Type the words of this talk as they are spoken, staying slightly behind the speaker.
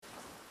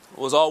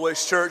Well, as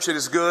always, church, it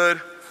is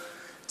good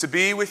to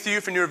be with you.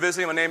 If you're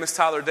visiting, my name is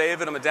Tyler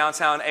David. I'm a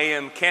downtown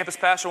AM campus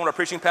pastor, one of our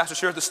preaching pastors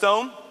here at the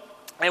Stone.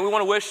 And we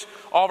want to wish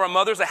all of our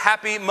mothers a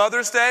happy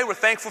Mother's Day. We're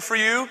thankful for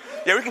you.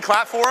 Yeah, we can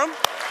clap for them.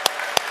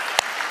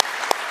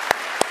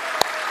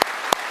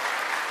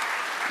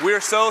 We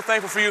are so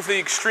thankful for you for the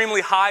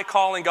extremely high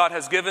calling God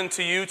has given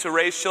to you to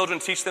raise children,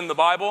 teach them the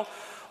Bible.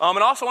 And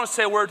I also want to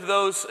say a word to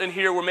those in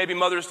here where maybe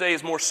Mother's Day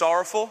is more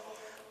sorrowful.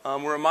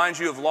 We remind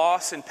you of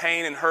loss and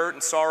pain and hurt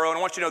and sorrow. And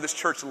I want you to know this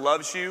church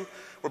loves you.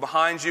 We're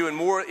behind you.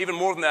 And even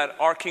more than that,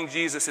 our King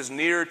Jesus is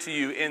near to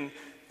you in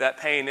that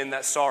pain, in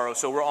that sorrow.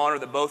 So we're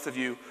honored that both of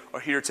you are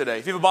here today.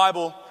 If you have a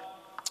Bible,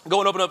 go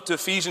and open up to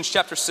Ephesians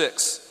chapter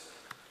 6.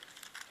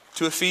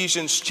 To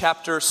Ephesians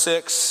chapter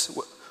 6,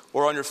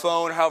 or on your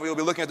phone, or however you'll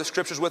be looking at the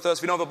scriptures with us.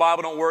 If you don't have a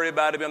Bible, don't worry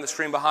about it. It'll be on the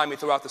screen behind me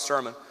throughout the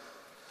sermon.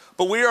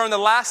 But we are in the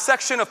last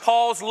section of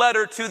Paul's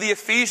letter to the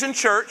Ephesian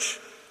church.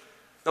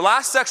 The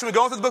last section, we've been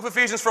going through the book of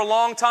Ephesians for a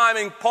long time,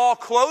 and Paul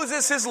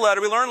closes his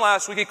letter. We learned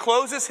last week, he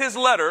closes his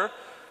letter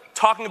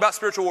talking about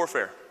spiritual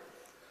warfare.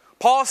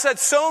 Paul said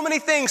so many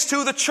things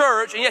to the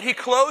church, and yet he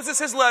closes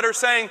his letter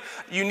saying,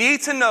 you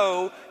need to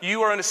know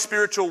you are in a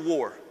spiritual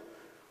war.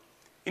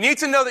 You need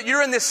to know that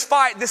you're in this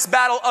fight, this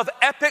battle of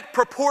epic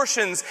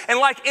proportions. And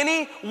like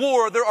any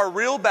war, there are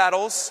real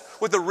battles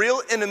with a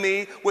real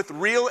enemy with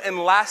real and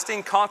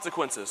lasting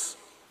consequences.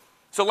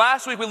 So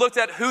last week we looked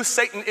at who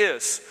Satan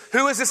is.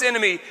 Who is this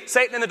enemy?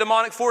 Satan and the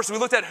demonic forces. We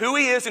looked at who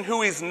he is and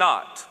who he's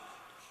not.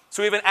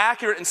 So we have an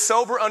accurate and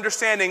sober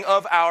understanding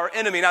of our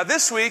enemy. Now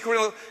this week we're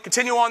going to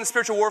continue on the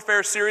spiritual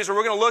warfare series where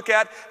we're going to look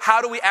at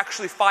how do we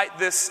actually fight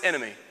this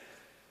enemy.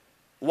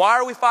 Why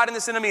are we fighting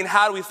this enemy and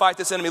how do we fight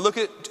this enemy? Look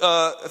at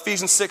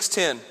Ephesians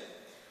 6:10.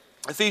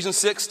 Ephesians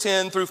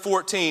 6:10 through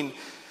 14.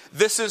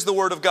 This is the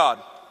word of God.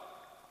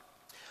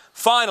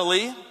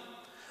 Finally,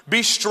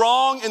 be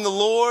strong in the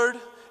Lord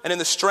and in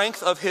the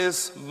strength of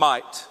his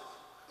might.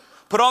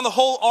 Put on the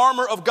whole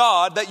armor of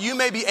God that you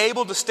may be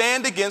able to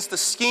stand against the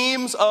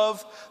schemes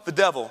of the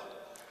devil.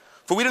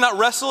 For we do not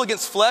wrestle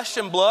against flesh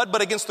and blood,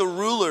 but against the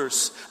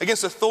rulers,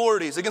 against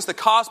authorities, against the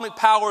cosmic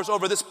powers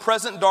over this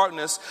present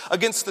darkness,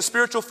 against the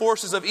spiritual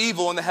forces of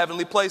evil in the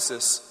heavenly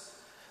places.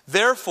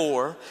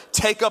 Therefore,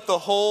 take up the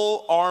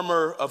whole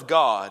armor of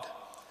God,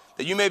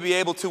 that you may be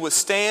able to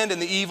withstand in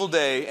the evil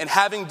day, and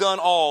having done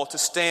all, to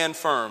stand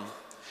firm.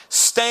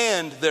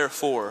 Stand,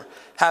 therefore,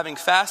 having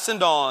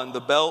fastened on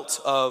the belt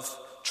of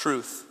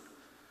truth.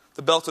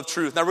 The belt of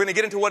truth. Now we're going to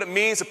get into what it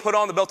means to put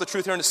on the belt of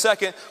truth here in a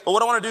second. But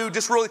what I want to do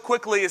just really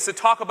quickly is to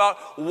talk about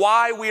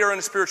why we are in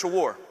a spiritual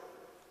war.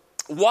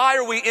 Why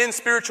are we in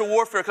spiritual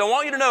warfare? Because I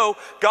want you to know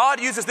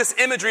God uses this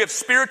imagery of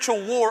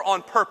spiritual war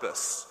on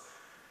purpose.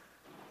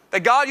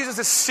 That God uses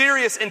this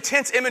serious,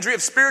 intense imagery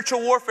of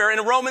spiritual warfare.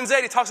 In Romans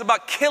 8, he talks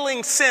about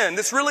killing sin.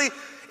 This really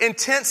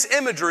intense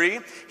imagery,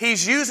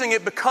 he's using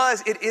it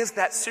because it is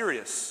that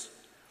serious.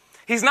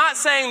 He's not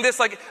saying this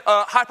like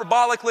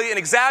hyperbolically and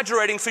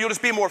exaggerating so you'll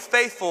just be more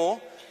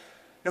faithful.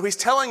 No, he's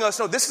telling us,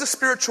 no, this is a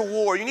spiritual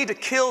war. You need to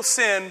kill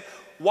sin.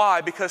 Why?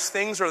 Because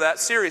things are that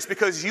serious.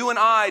 Because you and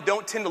I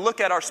don't tend to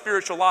look at our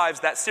spiritual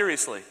lives that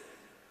seriously.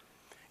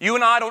 You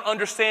and I don't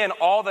understand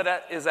all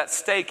that is at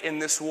stake in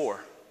this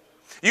war.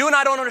 You and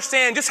I don't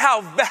understand just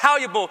how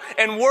valuable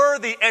and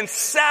worthy and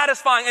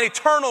satisfying and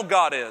eternal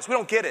God is. We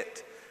don't get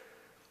it.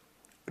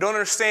 We don't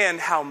understand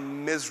how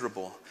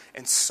miserable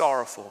and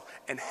sorrowful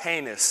and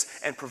heinous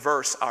and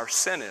perverse our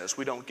sin is.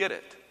 We don't get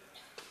it.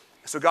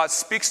 So God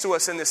speaks to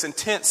us in this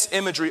intense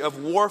imagery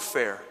of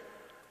warfare.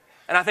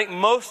 And I think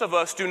most of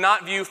us do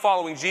not view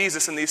following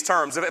Jesus in these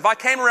terms. If I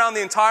came around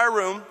the entire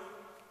room,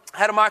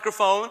 had a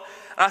microphone, and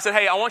I said,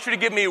 hey, I want you to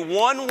give me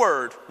one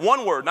word,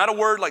 not a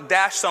word like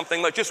dash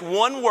something, like just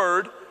one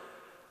word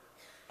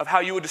of how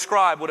you would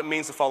describe what it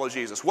means to follow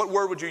Jesus. What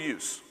word would you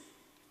use?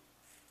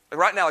 Like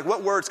right now, like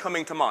what word's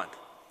coming to mind?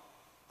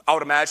 I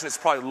would imagine it's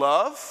probably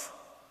love,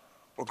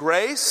 or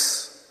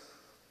grace,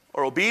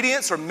 or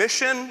obedience, or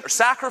mission, or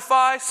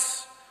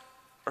sacrifice,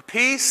 or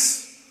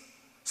peace,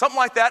 something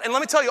like that. And let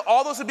me tell you,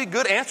 all those would be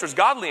good answers,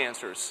 godly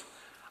answers.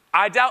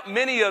 I doubt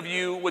many of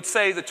you would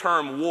say the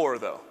term war,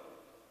 though.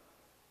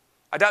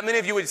 I doubt many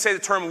of you would say the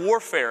term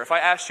warfare if I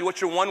asked you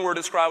what's your one word to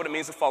describe what it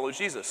means to follow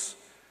Jesus.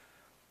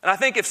 And I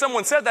think if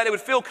someone said that, it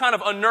would feel kind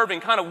of unnerving,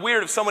 kind of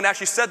weird if someone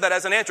actually said that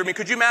as an answer. I mean,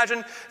 could you imagine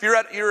if you're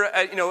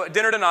at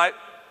dinner tonight,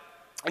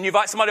 and you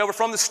invite somebody over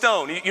from the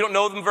Stone. You don't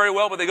know them very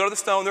well, but they go to the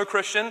Stone. They're a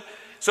Christian.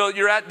 So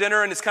you're at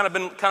dinner, and it's kind of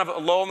been kind of a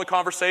lull in the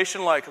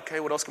conversation, like, okay,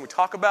 what else can we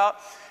talk about?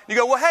 And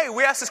you go, well, hey,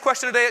 we asked this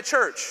question today at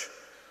church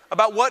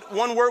about what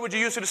one word would you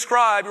use to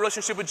describe your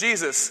relationship with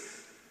Jesus.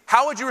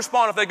 How would you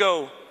respond if they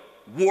go,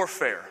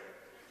 warfare?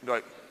 You're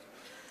like,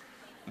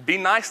 be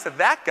nice to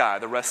that guy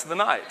the rest of the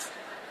night.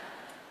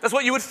 That's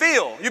what you would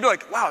feel. You'd be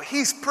like, wow,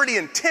 he's pretty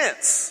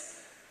intense.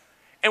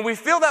 And we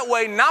feel that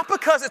way not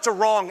because it's a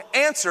wrong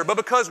answer, but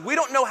because we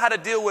don't know how to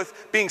deal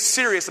with being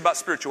serious about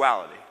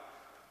spirituality.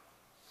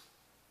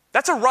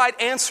 That's a right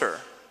answer.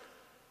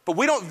 But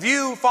we don't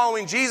view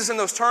following Jesus in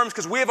those terms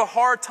because we have a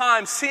hard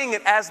time seeing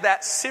it as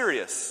that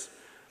serious.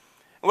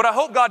 What I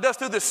hope God does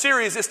through this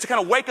series is to kind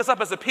of wake us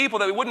up as a people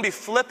that we wouldn't be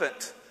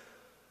flippant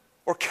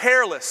or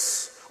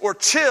careless or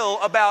chill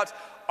about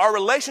our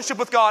relationship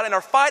with God and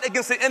our fight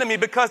against the enemy,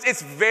 because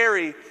it's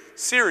very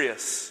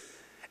serious.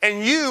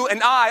 And you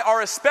and I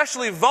are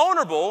especially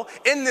vulnerable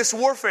in this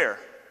warfare.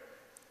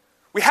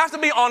 We have to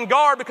be on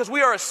guard because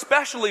we are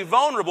especially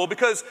vulnerable,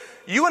 because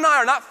you and I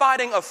are not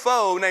fighting a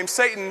foe named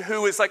Satan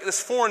who is like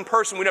this foreign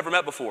person we never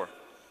met before.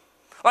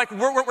 Like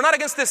we're not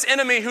against this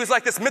enemy who's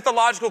like this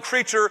mythological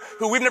creature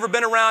who we've never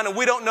been around and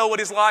we don't know what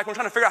he's like. We're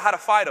trying to figure out how to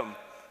fight him.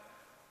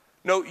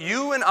 No,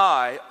 you and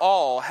I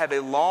all have a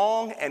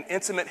long and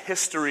intimate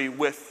history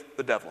with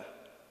the devil.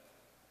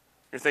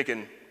 You're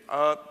thinking,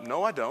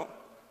 no, I don't.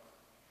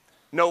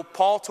 No,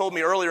 Paul told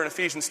me earlier in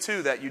Ephesians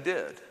 2 that you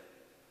did.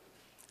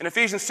 In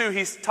Ephesians 2,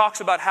 he talks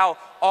about how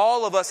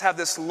all of us have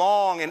this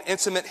long and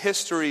intimate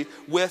history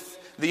with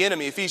the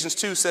enemy. Ephesians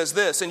 2 says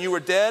this, "And you were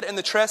dead in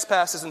the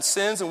trespasses and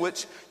sins in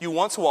which you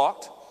once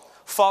walked,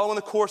 following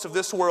the course of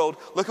this world."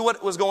 Look at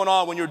what was going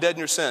on when you were dead in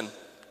your sin.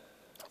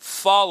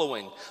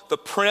 "Following the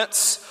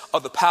prince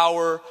of the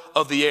power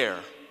of the air,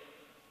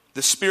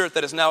 the spirit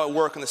that is now at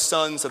work in the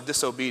sons of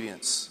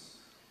disobedience."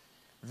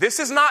 This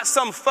is not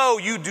some foe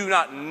you do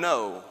not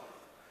know.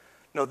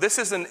 No, this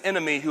is an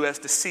enemy who has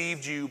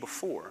deceived you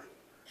before.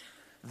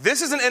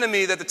 This is an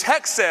enemy that the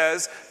text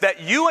says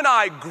that you and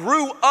I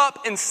grew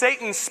up in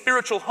Satan's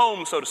spiritual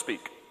home, so to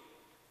speak.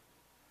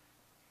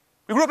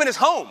 We grew up in his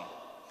home.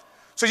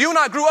 So you and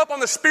I grew up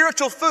on the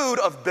spiritual food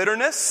of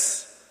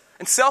bitterness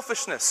and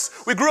selfishness.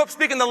 We grew up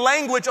speaking the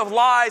language of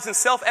lies and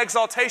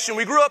self-exaltation.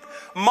 We grew up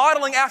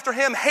modeling after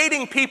him,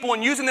 hating people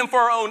and using them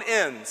for our own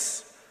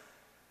ends.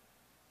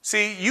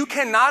 See, you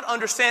cannot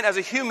understand as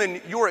a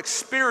human your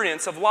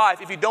experience of life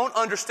if you don't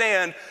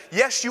understand,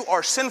 yes, you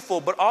are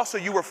sinful, but also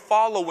you were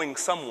following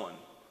someone.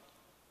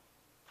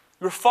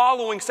 You were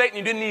following Satan,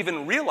 you didn't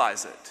even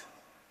realize it.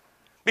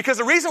 Because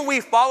the reason we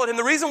followed him,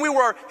 the reason we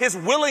were his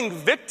willing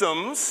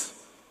victims,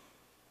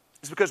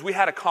 is because we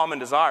had a common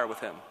desire with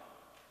him.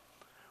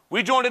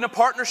 We joined in a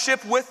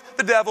partnership with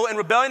the devil in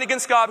rebellion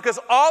against God because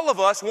all of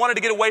us wanted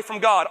to get away from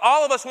God.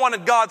 All of us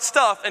wanted God's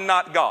stuff and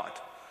not God.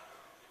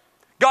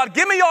 God,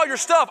 give me all your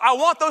stuff. I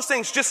want those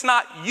things, just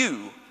not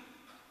you.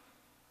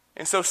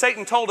 And so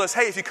Satan told us,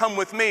 hey, if you come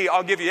with me,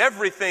 I'll give you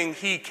everything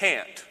he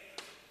can't.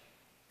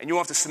 And you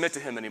won't have to submit to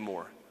him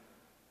anymore.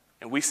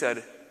 And we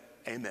said,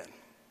 amen.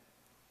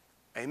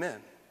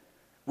 Amen.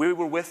 We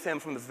were with him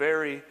from the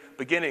very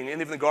beginning. And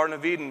even in the Garden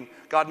of Eden,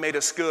 God made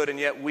us good, and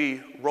yet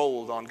we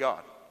rolled on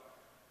God.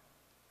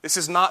 This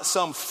is not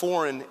some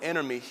foreign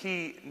enemy.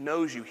 He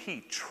knows you. He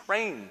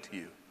trained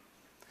you.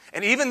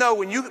 And even though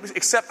when you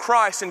accept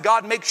Christ and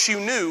God makes you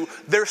new,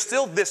 there's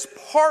still this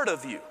part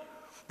of you,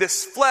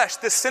 this flesh,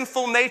 this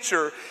sinful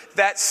nature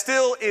that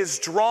still is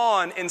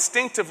drawn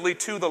instinctively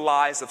to the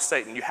lies of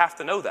Satan. You have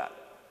to know that.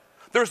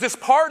 There's this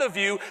part of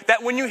you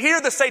that when you hear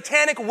the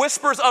satanic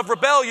whispers of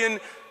rebellion,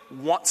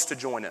 wants to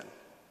join in.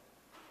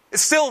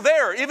 It's still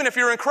there, even if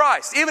you're in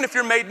Christ, even if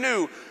you're made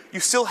new, you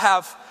still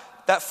have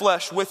that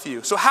flesh with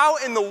you. So how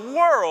in the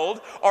world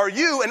are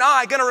you and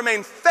I going to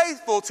remain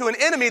faithful to an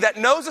enemy that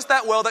knows us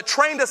that well, that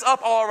trained us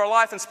up all of our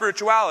life in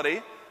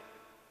spirituality?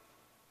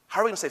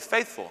 How are we going to stay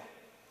faithful?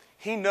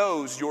 He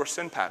knows your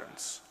sin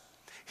patterns.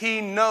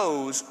 He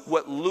knows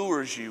what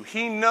lures you.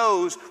 He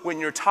knows when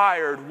you're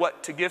tired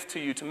what to give to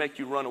you to make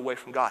you run away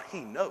from God.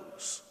 He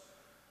knows.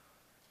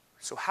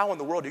 So how in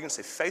the world are you going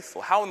to stay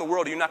faithful? How in the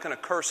world are you not going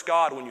to curse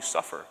God when you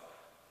suffer?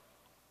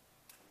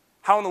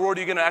 How in the world are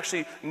you going to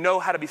actually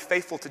know how to be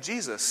faithful to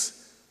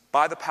Jesus?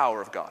 By the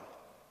power of God.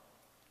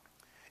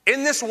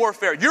 In this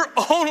warfare, you're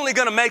only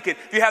going to make it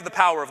if you have the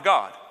power of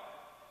God.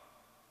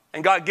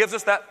 And God gives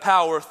us that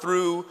power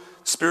through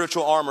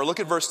spiritual armor.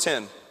 Look at verse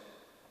 10.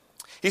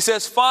 He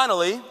says,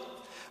 finally,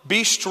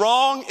 be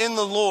strong in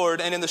the Lord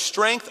and in the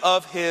strength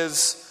of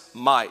his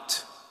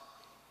might.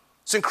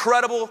 It's an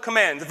incredible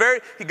command.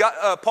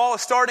 Paul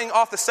is starting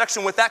off the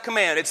section with that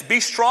command. It's be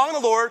strong in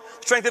the Lord,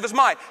 strength of his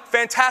might.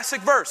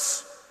 Fantastic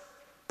verse.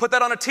 Put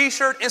that on a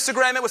t-shirt,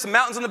 Instagram it with some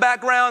mountains in the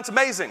background. It's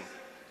amazing.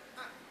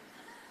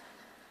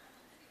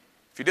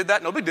 If you did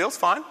that, no big deal, it's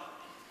fine.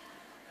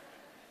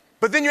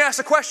 But then you ask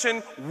the question,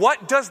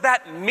 what does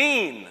that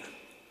mean?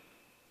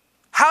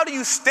 How do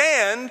you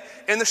stand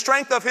in the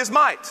strength of his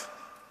might?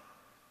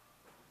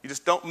 You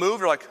just don't move.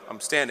 You're like, I'm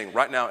standing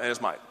right now in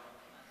his might.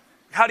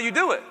 How do you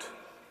do it?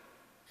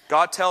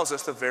 God tells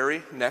us the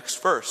very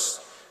next verse.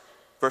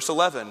 Verse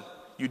 11,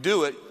 you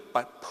do it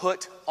by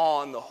put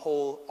on the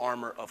whole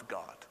armor of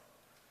God.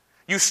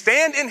 You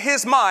stand in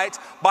his might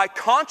by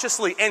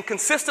consciously and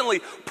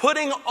consistently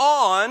putting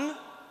on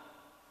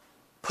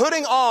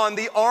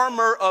the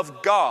armor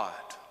of God.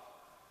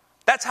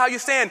 That's how you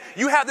stand.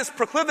 You have this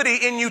proclivity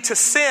in you to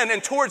sin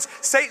and towards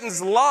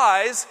Satan's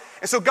lies.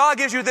 And so God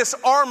gives you this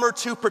armor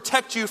to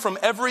protect you from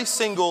every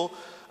single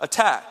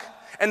attack.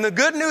 And the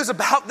good news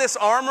about this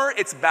armor,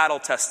 it's battle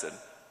tested.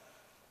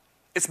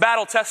 It's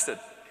battle tested.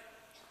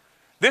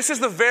 This is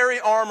the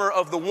very armor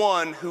of the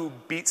one who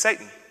beat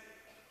Satan.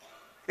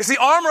 It's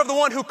the armor of the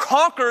one who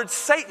conquered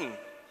Satan.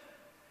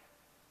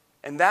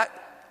 And that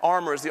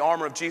armor is the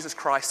armor of Jesus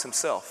Christ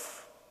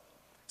himself.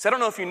 So I don't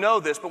know if you know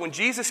this, but when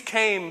Jesus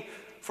came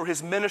for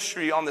his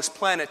ministry on this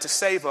planet to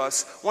save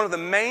us, one of the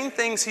main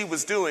things he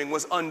was doing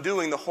was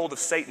undoing the hold of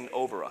Satan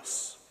over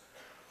us.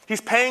 He's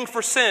paying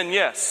for sin,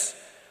 yes.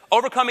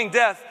 Overcoming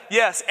death,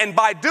 yes. And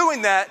by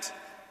doing that,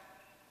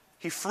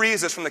 he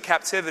frees us from the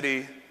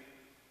captivity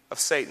of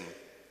Satan.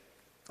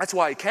 That's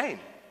why he came.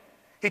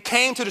 He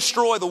came to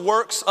destroy the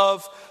works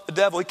of the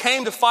devil. He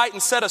came to fight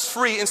and set us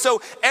free. And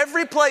so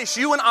every place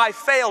you and I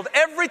failed,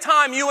 every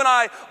time you and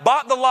I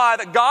bought the lie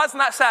that God's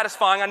not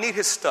satisfying, I need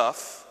his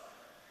stuff,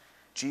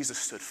 Jesus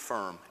stood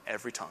firm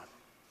every time.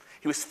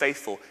 He was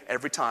faithful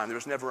every time. There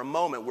was never a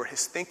moment where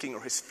his thinking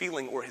or his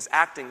feeling or his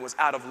acting was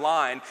out of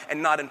line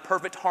and not in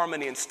perfect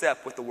harmony and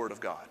step with the Word of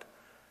God.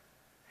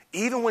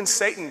 Even when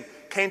Satan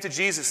came to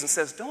Jesus and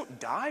says, don't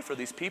die for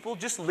these people,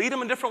 just lead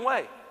them a different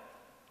way.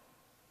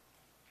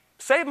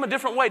 Save them a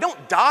different way.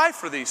 Don't die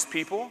for these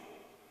people.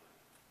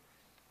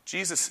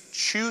 Jesus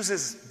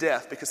chooses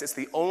death because it's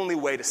the only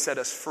way to set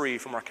us free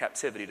from our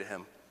captivity to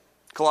him.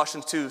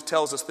 Colossians 2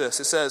 tells us this.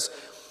 It says,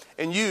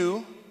 and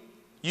you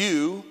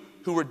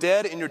who were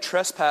dead in your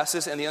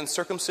trespasses and the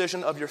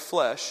uncircumcision of your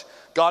flesh,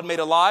 God made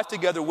alive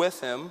together with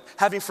him,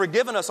 having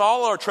forgiven us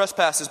all our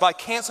trespasses by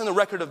canceling the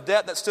record of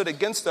debt that stood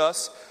against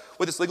us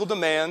with its legal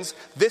demands.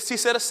 This he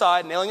set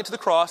aside, nailing it to the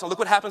cross. And look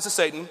what happens to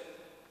Satan.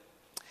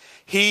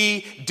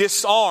 He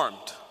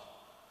disarmed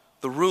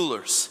the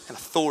rulers and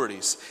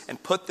authorities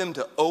and put them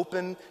to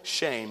open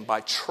shame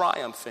by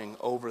triumphing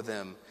over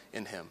them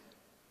in him.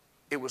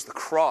 It was the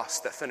cross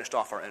that finished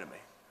off our enemy.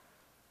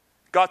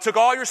 God took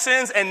all your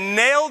sins and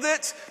nailed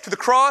it to the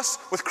cross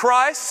with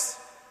Christ.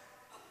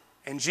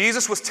 And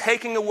Jesus was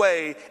taking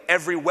away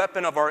every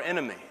weapon of our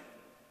enemy.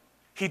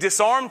 He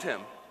disarmed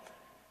him.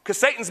 Because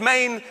Satan's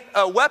main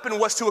weapon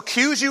was to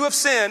accuse you of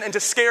sin and to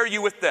scare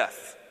you with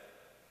death.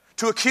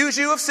 To accuse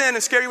you of sin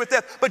and scare you with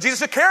death. But Jesus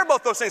took care of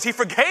both those things. He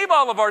forgave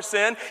all of our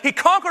sin. He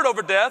conquered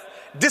over death,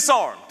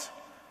 disarmed.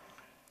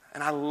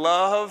 And I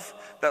love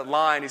that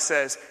line. He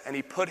says, and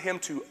he put him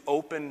to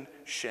open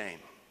shame.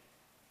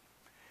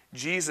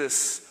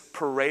 Jesus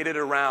paraded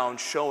around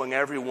showing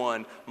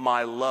everyone,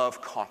 my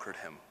love conquered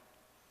him.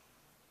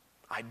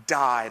 I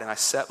died and I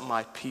set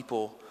my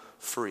people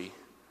free.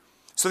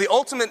 So the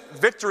ultimate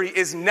victory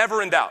is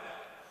never in doubt.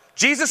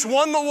 Jesus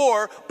won the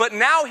war, but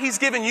now he's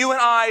given you and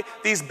I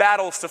these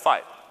battles to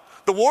fight.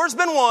 The war's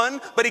been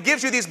won, but he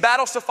gives you these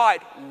battles to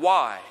fight.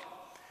 Why?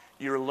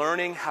 You're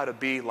learning how to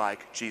be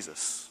like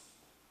Jesus.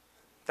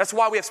 That's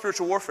why we have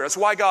spiritual warfare. That's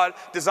why God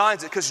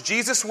designs it, because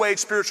Jesus waged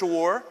spiritual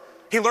war.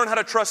 He learned how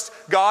to trust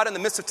God in the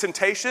midst of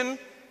temptation.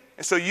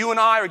 And so you and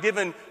I are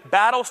given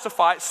battles to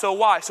fight. So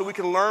why? So we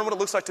can learn what it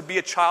looks like to be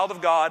a child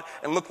of God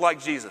and look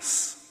like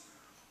Jesus.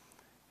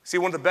 See,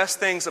 one of the best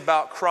things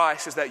about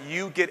Christ is that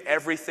you get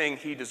everything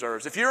he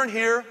deserves. If you're in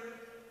here,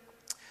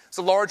 it's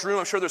a large room,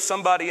 I'm sure there's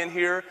somebody in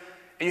here,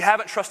 and you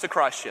haven't trusted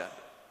Christ yet.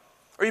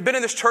 Or you've been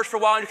in this church for a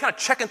while and you're kind of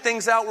checking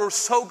things out. We're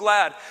so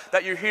glad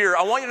that you're here.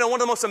 I want you to know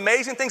one of the most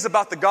amazing things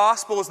about the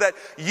gospel is that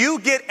you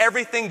get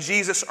everything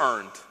Jesus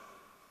earned.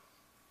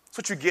 That's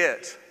what you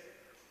get.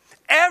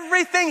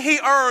 Everything he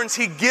earns,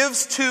 he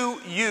gives to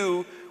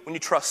you when you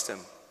trust him.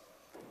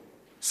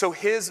 So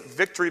his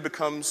victory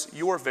becomes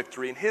your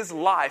victory, and his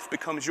life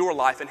becomes your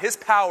life, and his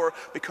power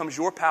becomes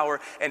your power,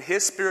 and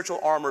his spiritual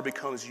armor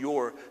becomes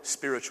your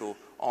spiritual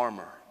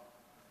armor.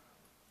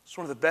 It's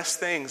one of the best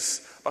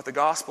things about the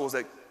gospel is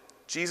that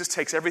Jesus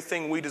takes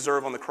everything we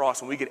deserve on the cross,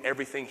 and we get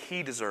everything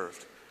he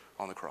deserved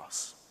on the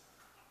cross.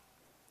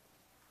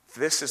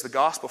 This is the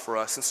gospel for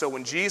us. And so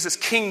when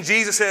King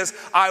Jesus says,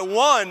 I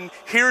won,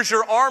 here's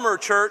your armor,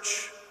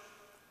 church.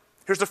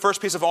 Here's the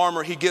first piece of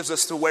armor he gives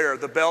us to wear,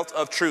 the belt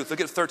of truth.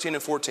 Look at 13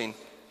 and 14.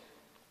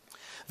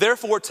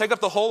 Therefore, take up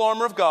the whole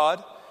armor of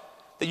God,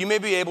 that you may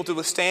be able to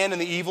withstand in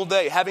the evil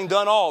day, having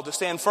done all to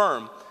stand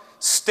firm.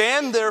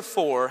 Stand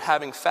therefore,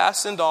 having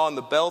fastened on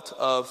the belt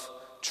of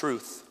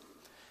truth.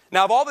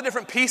 Now, of all the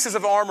different pieces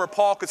of armor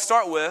Paul could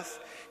start with,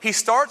 he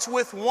starts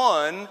with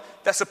one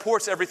that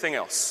supports everything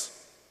else.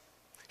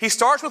 He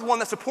starts with one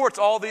that supports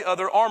all the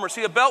other armor.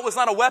 See, a belt was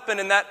not a weapon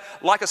in that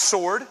like a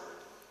sword.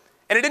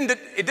 And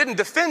it didn't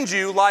defend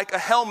you like a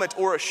helmet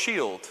or a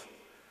shield.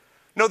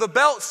 No, the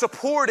belt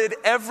supported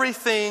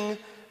everything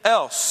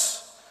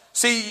else.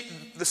 See,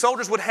 the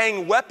soldiers would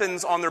hang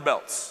weapons on their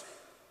belts.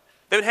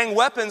 They would hang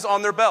weapons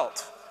on their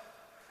belt.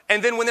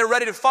 And then when they're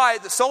ready to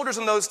fight, the soldiers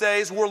in those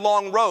days wore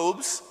long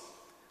robes.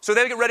 So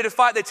they would get ready to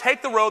fight. They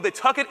take the robe, they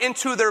tuck it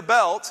into their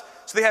belt,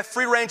 so they have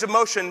free range of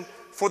motion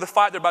for the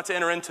fight they're about to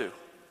enter into.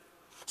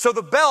 So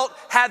the belt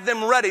had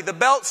them ready. The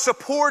belt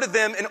supported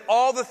them in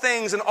all the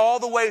things and all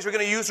the ways they're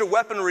going to use their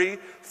weaponry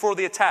for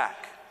the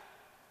attack.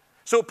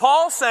 So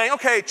Paul's saying,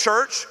 okay,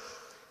 church,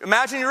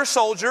 imagine you're a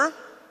soldier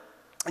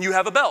and you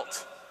have a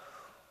belt.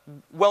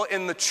 Well,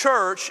 in the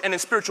church and in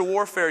spiritual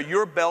warfare,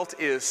 your belt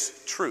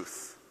is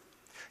truth.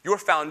 Your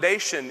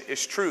foundation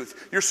is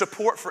truth. Your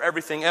support for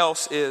everything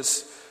else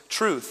is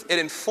truth. It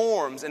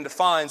informs and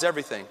defines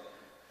everything.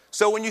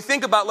 So when you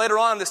think about later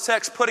on in this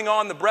text putting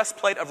on the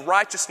breastplate of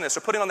righteousness or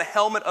putting on the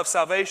helmet of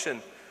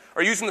salvation,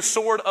 or using the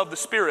sword of the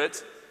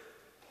Spirit,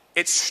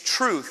 it's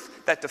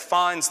truth that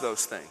defines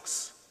those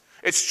things.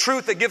 It's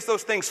truth that gives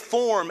those things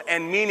form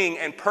and meaning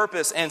and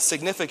purpose and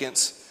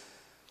significance.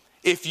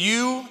 If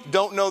you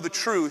don't know the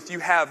truth, you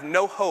have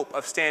no hope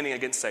of standing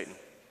against Satan.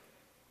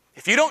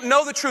 If you don't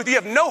know the truth, you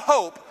have no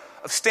hope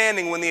of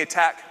standing when the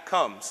attack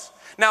comes.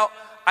 Now,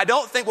 I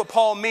don't think what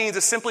Paul means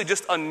is simply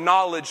just a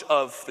knowledge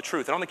of the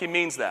truth. I don't think he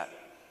means that.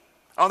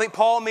 I don't think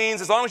Paul means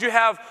as long as you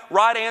have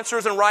right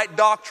answers and right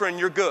doctrine,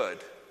 you're good.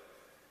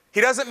 He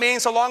doesn't mean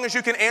so long as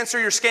you can answer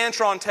your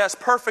Scantron test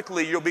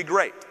perfectly, you'll be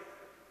great.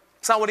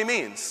 That's not what he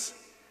means.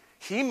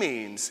 He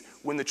means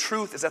when the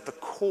truth is at the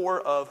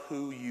core of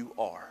who you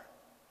are.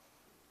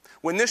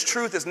 When this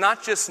truth is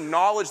not just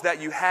knowledge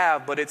that you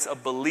have, but it's a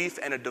belief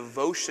and a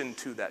devotion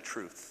to that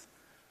truth.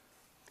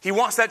 He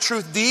wants that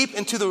truth deep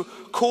into the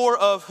core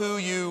of who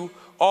you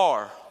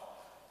are,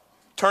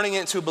 turning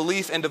it into a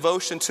belief and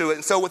devotion to it.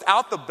 And so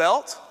without the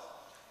belt,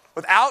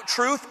 without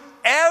truth,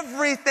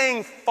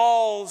 everything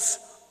falls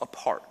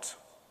apart.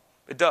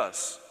 It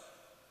does.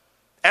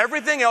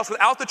 Everything else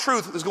without the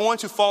truth is going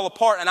to fall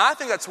apart. And I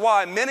think that's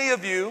why many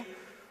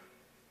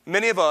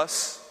of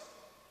us,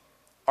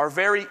 are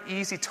very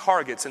easy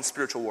targets in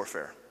spiritual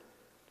warfare.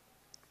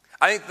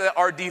 I think that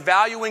our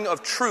devaluing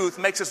of truth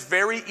makes us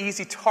very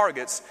easy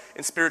targets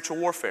in spiritual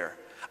warfare.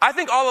 I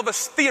think all of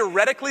us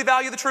theoretically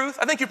value the truth.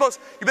 I think you've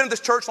been in this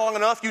church long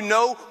enough, you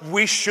know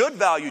we should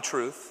value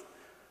truth.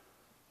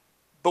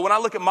 But when I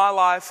look at my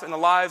life and the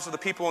lives of the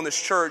people in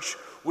this church,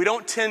 we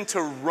don't tend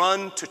to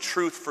run to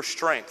truth for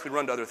strength. We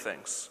run to other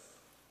things.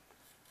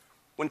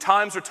 When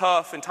times are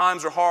tough and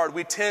times are hard,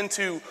 we tend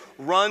to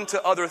run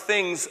to other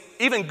things,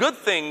 even good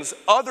things,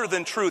 other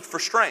than truth for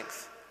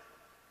strength.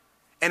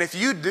 And if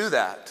you do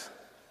that,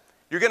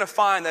 you're going to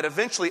find that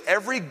eventually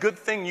every good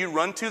thing you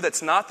run to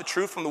that's not the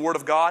truth from the Word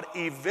of God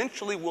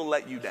eventually will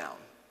let you down.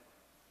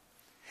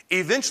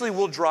 Eventually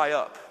will dry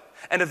up.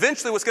 And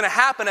eventually what's going to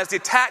happen as the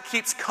attack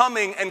keeps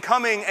coming and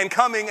coming and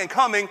coming and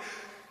coming,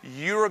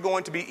 you are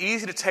going to be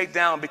easy to take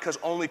down because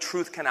only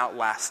truth can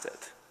outlast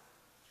it.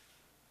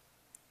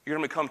 You're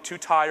going to become too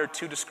tired,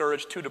 too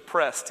discouraged, too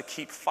depressed to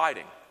keep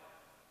fighting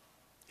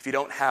if you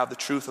don't have the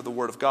truth of the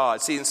Word of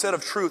God. See, instead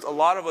of truth, a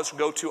lot of us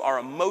go to our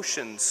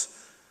emotions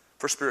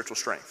for spiritual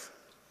strength.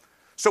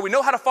 So we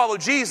know how to follow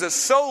Jesus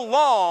so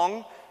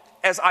long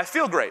as I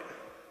feel great.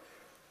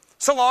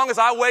 So long as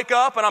I wake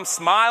up and I'm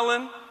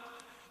smiling,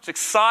 just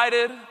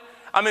excited,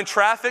 I'm in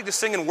traffic just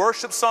singing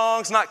worship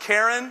songs, not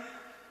caring.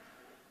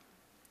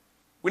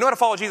 We know how to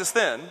follow Jesus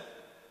then,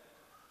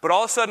 but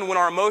all of a sudden when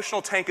our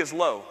emotional tank is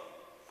low,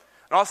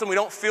 and all of a sudden we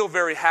don't feel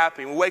very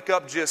happy, we wake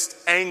up just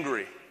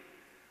angry.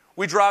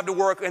 We drive to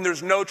work and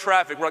there's no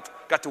traffic. We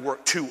got to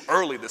work too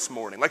early this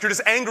morning. Like you're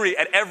just angry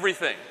at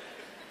everything.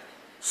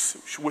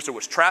 Wish there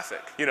was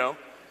traffic, you know.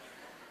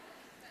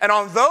 And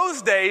on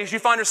those days, you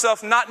find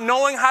yourself not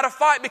knowing how to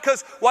fight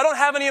because, well, I don't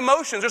have any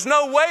emotions. There's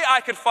no way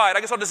I could fight.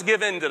 I guess I'll just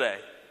give in today.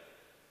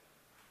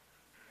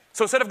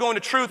 So instead of going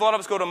to truth, a lot of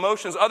us go to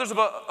emotions. Others of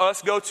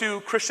us go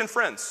to Christian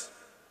friends.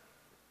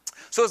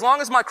 So as long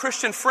as my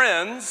Christian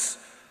friends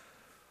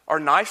are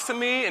nice to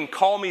me and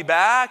call me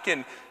back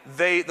and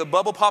the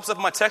bubble pops up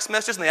in my text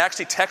message and they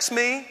actually text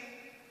me,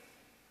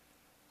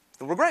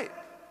 then we're great.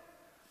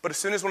 But as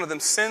soon as one of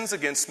them sins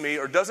against me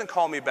or doesn't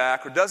call me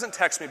back or doesn't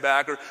text me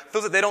back or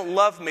feels that they don't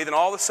love me, then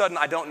all of a sudden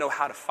I don't know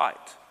how to fight.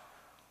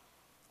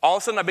 All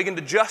of a sudden I begin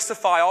to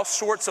justify all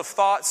sorts of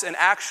thoughts and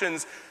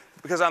actions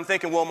because I'm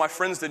thinking, well, my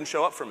friends didn't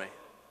show up for me.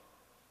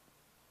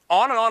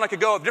 On and on I could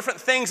go of different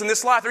things in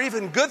this life, or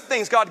even good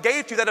things God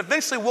gave to you that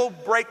eventually will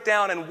break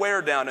down and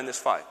wear down in this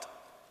fight.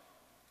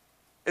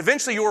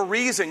 Eventually your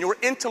reason, your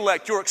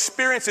intellect, your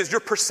experiences, your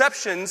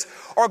perceptions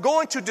are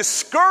going to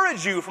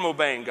discourage you from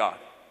obeying God.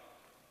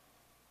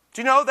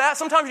 Do you know that?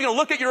 Sometimes you're going to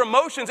look at your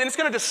emotions and it's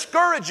going to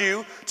discourage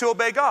you to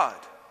obey God.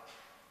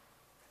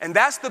 And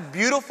that's the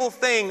beautiful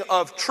thing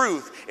of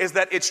truth, is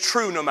that it's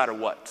true no matter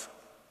what.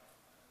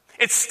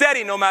 It's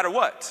steady no matter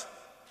what.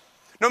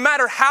 No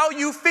matter how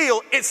you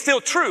feel, it's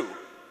still true.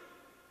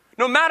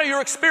 No matter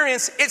your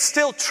experience, it's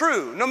still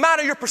true. No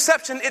matter your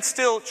perception, it's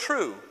still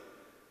true.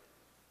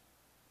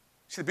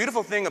 See, the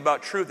beautiful thing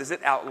about truth is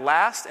it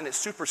outlasts and it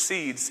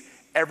supersedes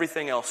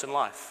everything else in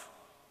life.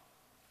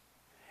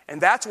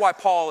 And that's why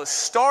Paul is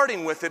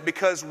starting with it,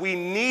 because we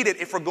need it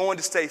if we're going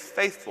to stay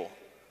faithful.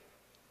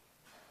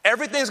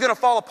 Everything's going to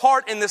fall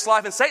apart in this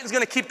life and Satan's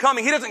going to keep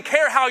coming. He doesn't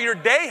care how your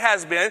day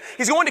has been.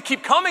 He's going to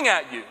keep coming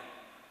at you.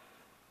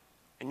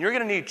 And you're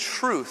going to need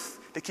truth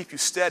to keep you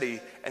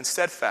steady and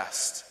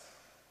steadfast.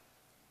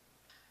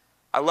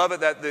 I love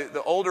it that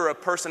the older a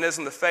person is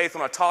in the faith,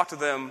 when I talk to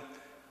them,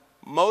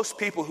 most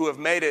people who have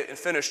made it and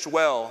finished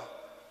well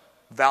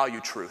value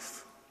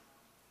truth.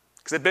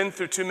 Because they've been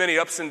through too many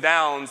ups and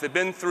downs. They've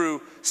been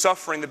through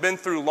suffering. They've been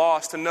through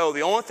loss to know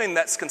the only thing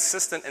that's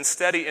consistent and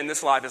steady in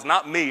this life is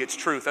not me, it's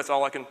truth. That's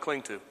all I can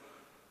cling to.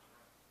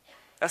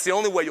 That's the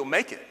only way you'll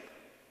make it.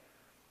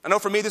 I know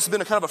for me this has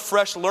been a kind of a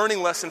fresh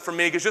learning lesson for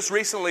me, because just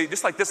recently,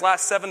 just like this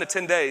last 7 to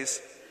 10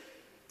 days,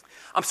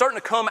 I'm starting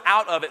to come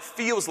out of, it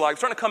feels like, I'm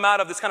starting to come out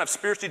of this kind of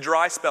spiritually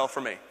dry spell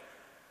for me.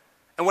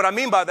 And what I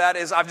mean by that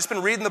is I've just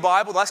been reading the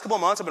Bible. The last couple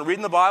of months I've been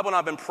reading the Bible and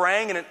I've been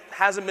praying, and it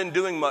hasn't been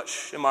doing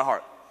much in my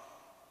heart.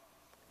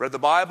 Read the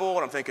Bible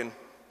and I'm thinking,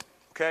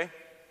 okay,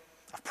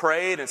 I've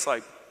prayed and it's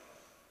like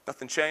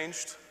nothing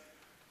changed.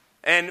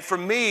 And for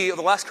me,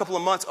 over the last couple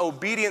of months,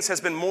 obedience has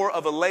been more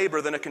of a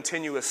labor than a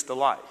continuous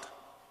delight.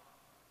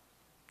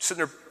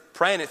 Sitting there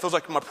praying, it feels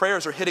like my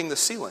prayers are hitting the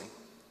ceiling.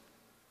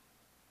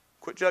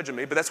 Quit judging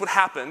me, but that's what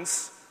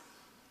happens.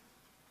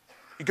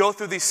 You go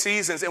through these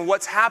seasons, and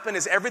what's happened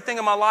is everything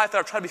in my life that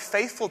I've tried to be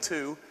faithful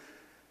to,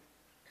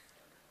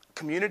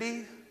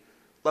 community,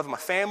 loving my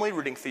family,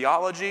 reading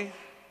theology.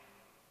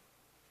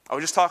 I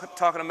was just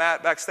talking to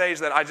Matt backstage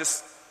that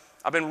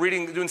I've been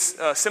doing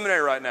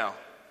seminary right now.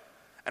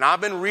 And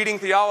I've been reading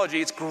theology.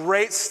 It's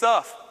great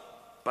stuff,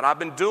 but I've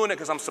been doing it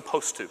because I'm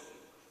supposed to.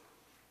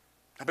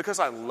 Not because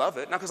I love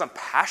it, not because I'm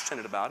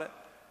passionate about it.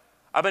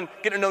 I've been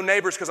getting to know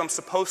neighbors because I'm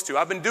supposed to.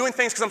 I've been doing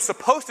things because I'm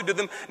supposed to do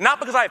them, not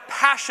because I have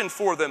passion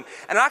for them.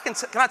 And can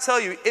I tell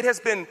you, it has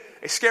been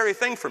a scary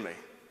thing for me.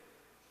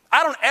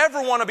 I don't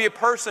ever want to be a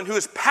person who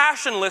is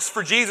passionless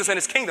for Jesus and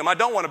his kingdom. I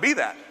don't want to be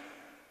that.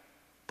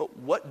 But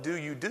what do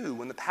you do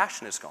when the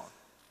passion is gone?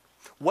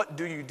 What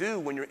do you do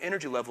when your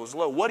energy level is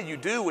low? What do you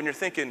do when you're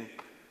thinking,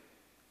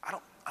 I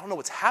don't know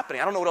what's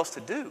happening. I don't know what else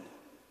to do.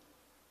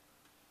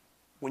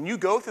 When you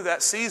go through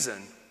that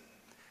season,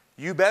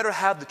 you better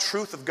have the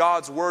truth of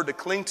God's word to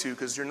cling to,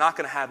 because you're not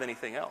going to have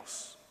anything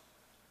else.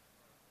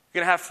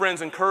 You're going to have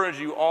friends encourage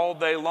you all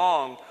day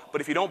long,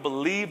 but if you don't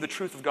believe the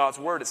truth of God's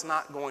word, it's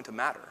not going to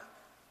matter.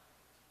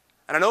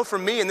 And I know for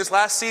me in this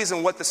last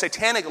season, what the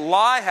satanic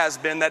lie has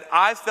been that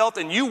I felt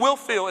and you will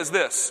feel is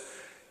this: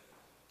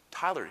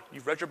 Tyler,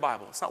 you've read your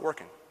Bible. It's not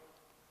working.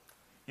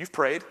 You've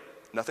prayed.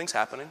 Nothing's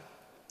happening.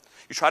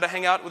 You try to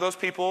hang out with those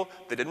people.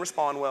 They didn't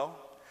respond well.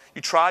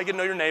 You try to get to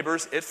know your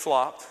neighbors. It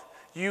flopped.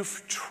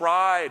 You've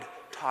tried,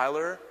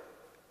 Tyler.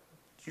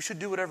 You should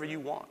do whatever you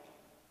want.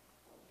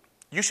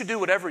 You should do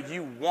whatever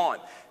you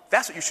want.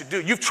 That's what you should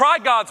do. You've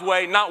tried God's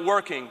way, not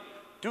working.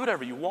 Do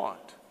whatever you want.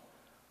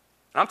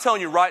 And I'm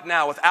telling you right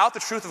now, without the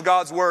truth of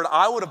God's word,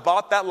 I would have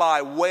bought that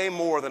lie way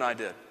more than I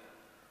did.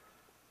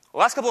 The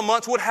last couple of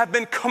months would have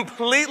been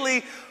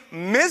completely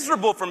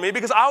miserable for me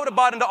because I would have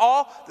bought into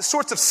all the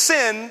sorts of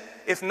sin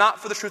if not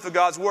for the truth of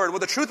God's word.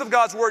 What the truth of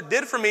God's word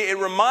did for me, it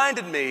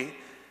reminded me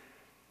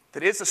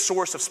that it's a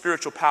source of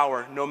spiritual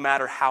power no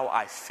matter how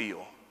I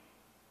feel.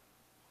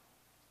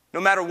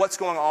 No matter what's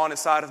going on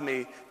inside of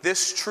me,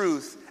 this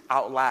truth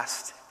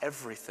outlasts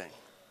everything.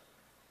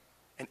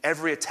 And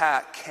every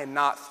attack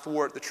cannot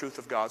thwart the truth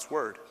of God's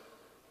word.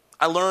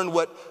 I learned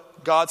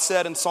what God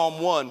said in Psalm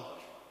 1.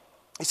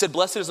 He said,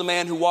 "Blessed is the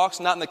man who walks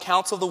not in the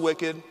counsel of the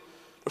wicked,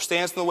 nor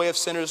stands in the way of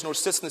sinners, nor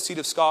sits in the seat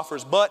of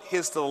scoffers, but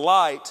his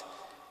delight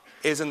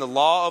is in the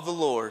law of the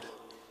Lord.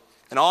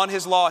 And on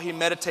his law he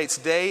meditates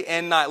day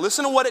and night."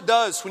 Listen to what it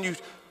does when you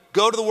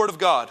go to the word of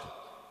God.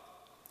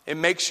 It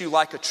makes you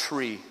like a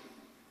tree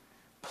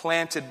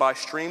planted by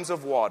streams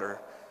of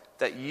water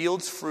that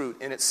yields fruit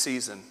in its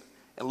season.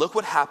 And look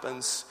what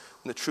happens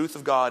when the truth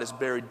of God is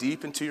buried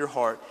deep into your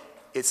heart.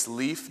 Its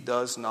leaf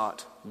does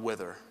not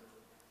wither.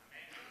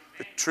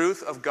 The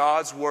truth of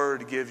God's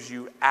word gives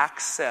you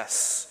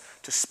access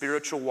to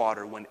spiritual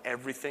water when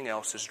everything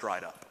else is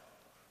dried up.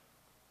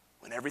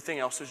 When everything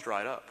else is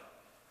dried up.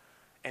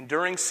 And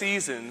during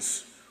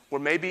seasons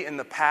where maybe in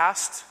the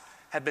past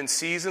have been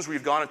seasons where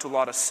you've gone into a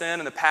lot of sin,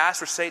 in the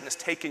past where Satan has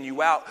taken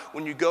you out,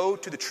 when you go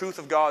to the truth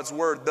of God's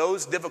word,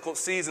 those difficult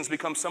seasons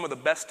become some of the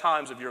best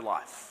times of your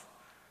life.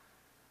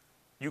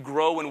 You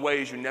grow in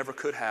ways you never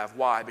could have.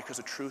 Why? Because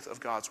the truth of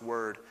God's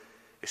word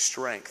is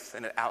strength,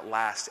 and it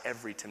outlasts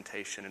every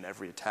temptation and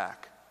every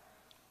attack.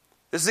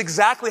 This is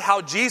exactly how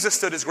Jesus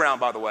stood his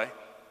ground, by the way.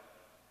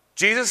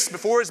 Jesus,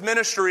 before his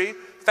ministry,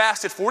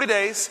 fasted 40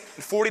 days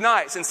and 40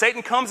 nights. And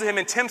Satan comes to him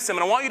and tempts him.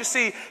 And I want you to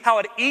see how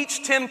at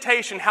each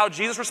temptation, how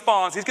Jesus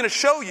responds. He's going to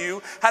show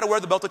you how to wear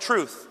the belt of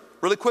truth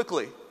really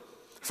quickly.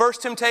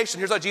 First temptation,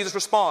 here's how Jesus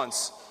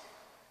responds.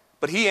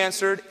 "But he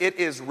answered, it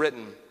is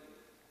written,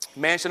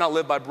 man shall not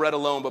live by bread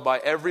alone, but by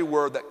every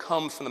word that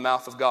comes from the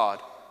mouth of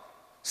God."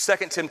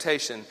 Second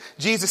temptation,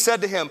 Jesus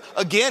said to him,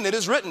 "Again, it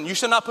is written, you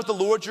shall not put the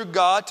Lord your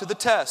God to the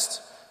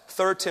test."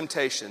 Third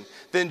temptation,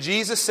 then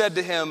Jesus said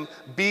to him,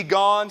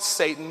 "Begone,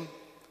 Satan,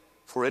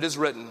 for it is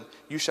written,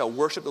 you shall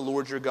worship the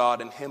Lord your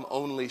God, and him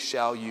only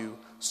shall you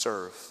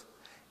serve."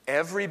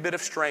 Every bit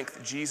of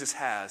strength Jesus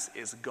has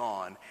is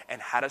gone.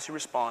 And how does he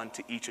respond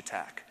to each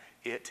attack?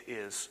 It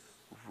is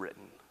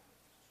written.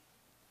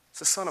 It's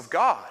the Son of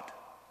God.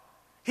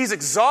 He's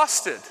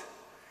exhausted.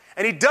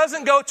 And he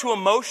doesn't go to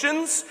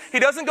emotions. He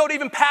doesn't go to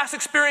even past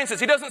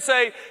experiences. He doesn't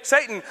say,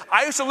 "Satan,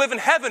 I used to live in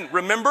heaven.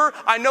 Remember,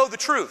 I know the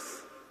truth."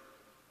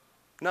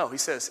 No, he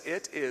says,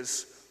 "It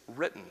is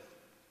written."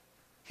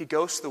 He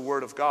goes to the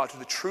word of God, to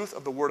the truth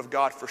of the word of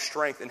God for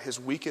strength in his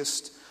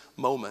weakest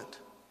moment.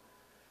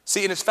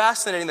 See, and it's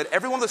fascinating that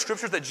every one of the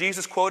scriptures that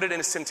Jesus quoted in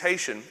his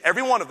temptation,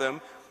 every one of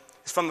them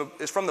is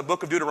from the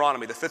book of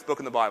Deuteronomy, the 5th book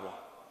in the Bible.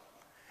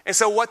 And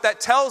so what that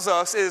tells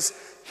us is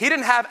he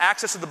didn't have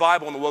access to the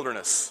Bible in the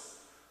wilderness.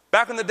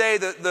 Back in the day,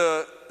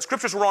 the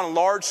scriptures were on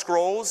large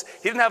scrolls.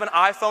 He didn't have an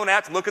iPhone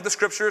app to look at the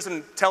scriptures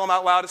and tell them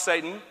out loud to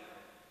Satan.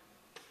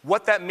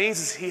 What that means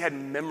is he had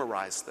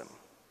memorized them.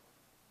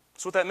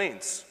 That's what that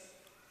means.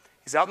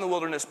 He's out in the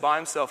wilderness by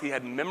himself. He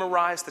had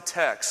memorized the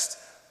text,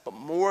 but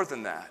more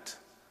than that.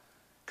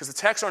 Because the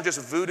texts aren't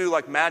just voodoo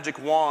like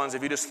magic wands.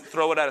 If you just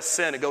throw it at a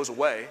sin, it goes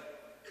away.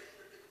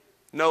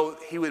 No,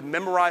 he would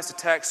memorize the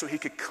text so he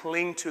could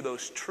cling to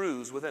those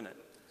truths within it.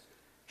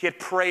 He had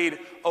prayed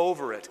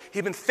over it.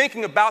 He'd been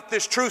thinking about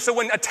this truth. So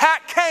when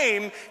attack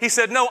came, he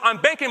said, no,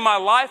 I'm banking my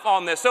life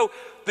on this. So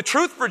the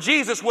truth for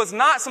Jesus was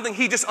not something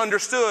he just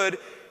understood,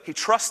 he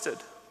trusted.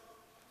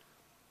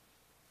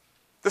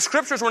 The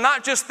scriptures were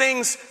not just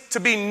things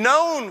to be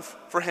known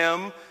for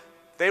him,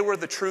 they were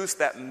the truths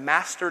that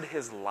mastered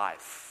his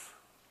life.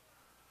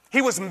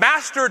 He was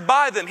mastered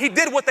by them. He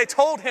did what they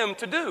told him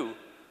to do.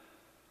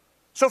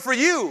 So for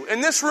you, in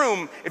this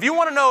room, if you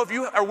want to know if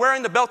you are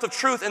wearing the belt of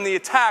truth in the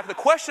attack, the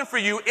question for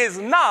you is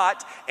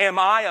not, am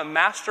I a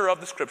master of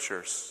the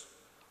scriptures?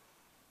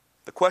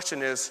 The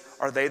question is,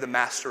 are they the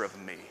master of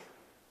me?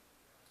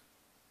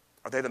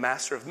 Are they the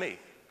master of me?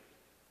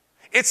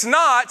 It's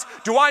not,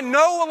 do I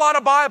know a lot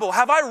of Bible?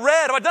 Have I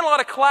read? Have I done a lot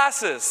of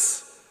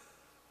classes?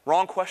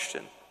 Wrong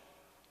question.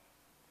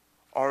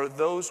 Are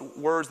those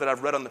words that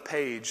I've read on the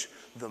page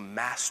the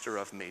master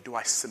of me? Do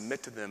I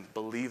submit to them,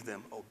 believe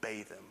them,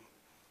 obey them?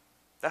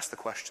 That's the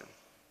question.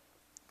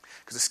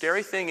 Because the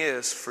scary thing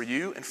is, for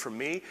you and for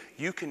me,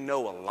 you can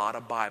know a lot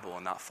of Bible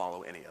and not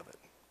follow any of it.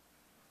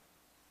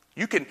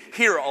 You can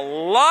hear a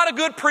lot of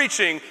good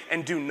preaching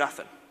and do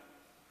nothing.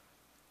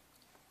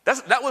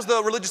 That was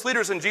the religious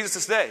leaders in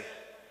Jesus' day.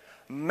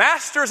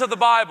 Masters of the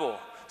Bible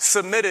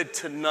submitted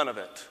to none of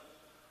it.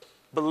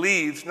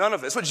 Believed none of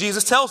it. That's what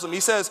Jesus tells them. He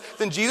says,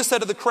 then Jesus said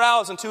to the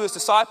crowds and to his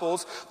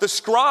disciples, the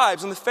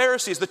scribes and the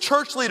Pharisees, the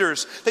church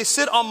leaders, they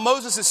sit on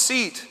Moses'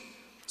 seat.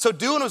 So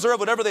do and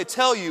observe whatever they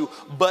tell you,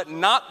 but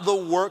not the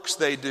works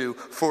they do,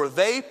 for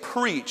they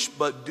preach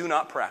but do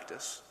not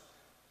practice.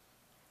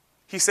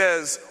 He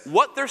says,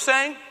 what they're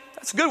saying,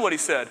 that's good what he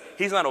said.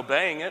 He's not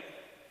obeying it.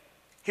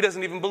 He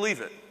doesn't even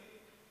believe it.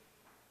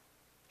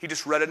 He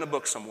just read it in a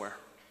book somewhere.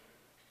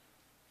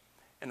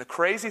 And the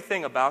crazy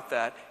thing about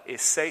that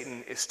is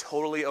Satan is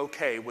totally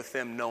okay with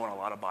them knowing a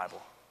lot of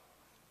Bible.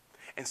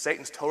 And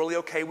Satan's totally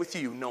okay with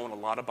you knowing a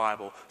lot of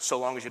Bible so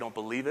long as you don't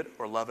believe it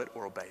or love it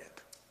or obey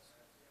it.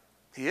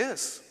 He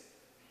is.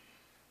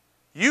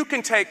 You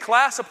can take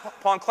class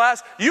upon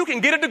class. You can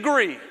get a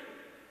degree.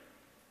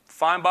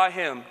 Fine by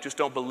him. Just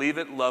don't believe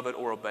it, love it,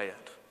 or obey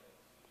it.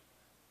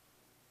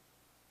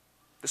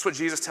 This is what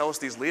Jesus tells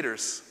these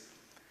leaders.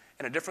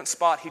 In a different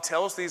spot, he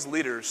tells these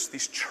leaders,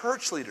 these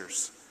church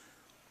leaders,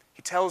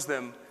 he tells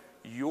them,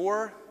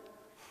 your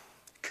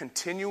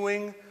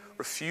continuing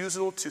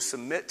refusal to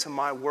submit to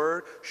my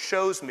word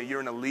shows me you're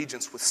in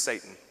allegiance with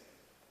Satan.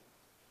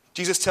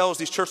 Jesus tells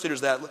these church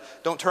leaders that.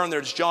 Don't turn there,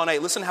 it's John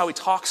 8. Listen how he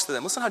talks to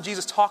them. Listen how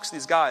Jesus talks to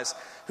these guys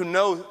who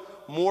know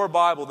more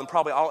Bible than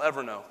probably I'll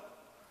ever know.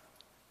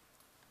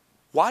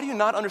 Why do you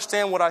not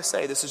understand what I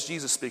say? This is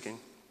Jesus speaking.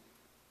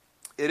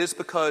 It is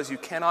because you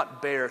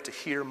cannot bear to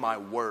hear my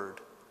word.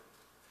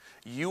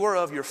 You are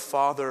of your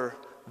father,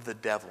 the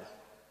devil.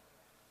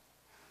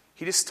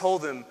 He just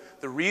told them,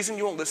 the reason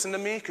you won't listen to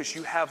me is because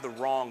you have the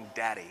wrong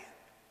daddy.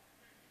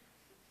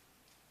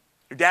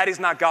 Your daddy's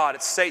not God,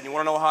 it's Satan. You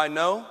want to know how I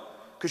know?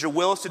 Because your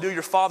will is to do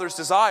your father's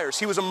desires.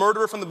 He was a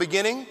murderer from the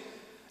beginning,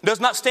 does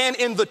not stand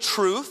in the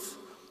truth,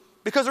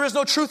 because there is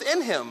no truth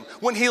in him.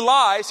 When he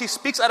lies, he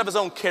speaks out of his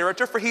own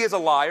character, for he is a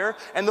liar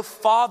and the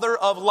father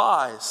of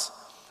lies.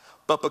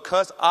 But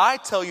because I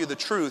tell you the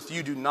truth,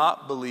 you do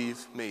not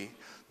believe me.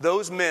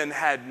 Those men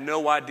had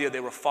no idea they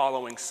were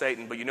following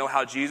Satan, but you know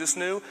how Jesus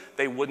knew?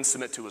 They wouldn't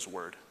submit to his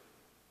word.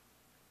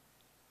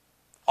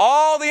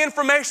 All the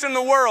information in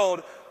the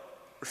world,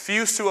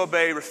 refuse to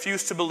obey,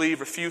 refuse to believe,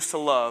 refuse to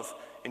love.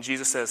 And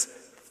Jesus says,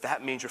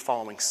 that means you're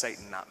following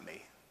Satan, not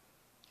me.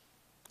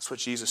 That's what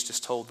Jesus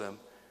just told them.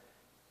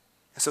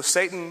 And so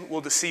Satan will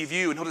deceive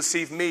you and he'll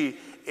deceive me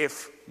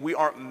if we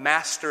aren't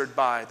mastered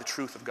by the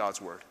truth of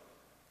God's word.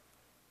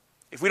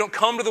 If we don't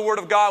come to the word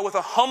of God with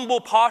a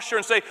humble posture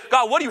and say,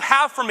 God, what do you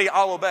have for me?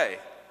 I'll obey.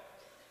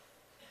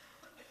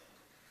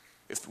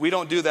 If we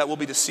don't do that, we'll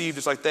be deceived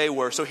just like they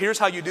were. So here's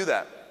how you do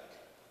that.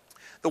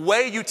 The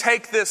way you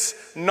take this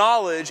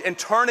knowledge and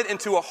turn it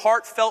into a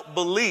heartfelt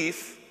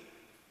belief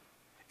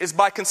is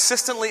by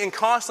consistently and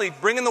constantly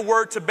bringing the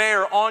word to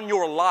bear on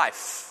your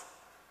life.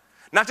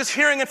 Not just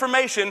hearing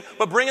information,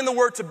 but bringing the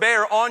word to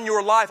bear on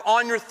your life,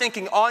 on your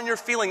thinking, on your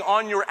feeling,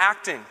 on your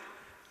acting.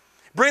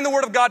 Bring the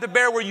word of God to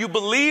bear where you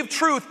believe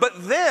truth,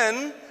 but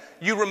then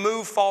you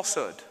remove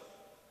falsehood.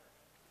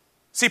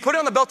 See, putting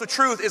on the belt of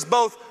truth is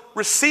both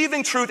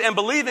receiving truth and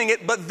believing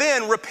it, but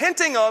then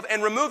repenting of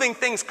and removing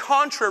things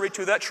contrary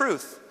to that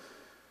truth.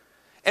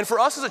 And for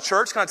us as a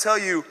church, can I tell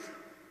you,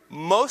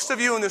 most of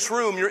you in this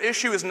room, your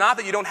issue is not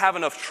that you don't have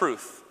enough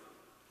truth.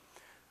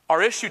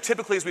 Our issue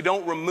typically is we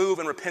don't remove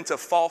and repent of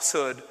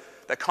falsehood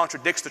that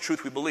contradicts the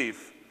truth we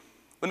believe.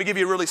 Let me give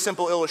you a really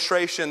simple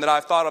illustration that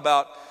I've thought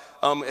about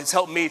has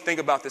helped me think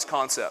about this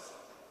concept.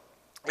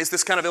 It's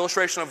this kind of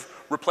illustration of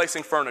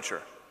replacing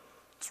furniture.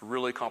 It's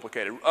really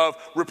complicated. Of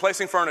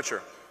replacing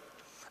furniture.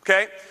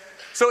 Okay?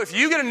 So if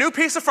you get a new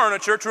piece of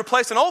furniture to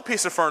replace an old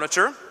piece of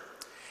furniture,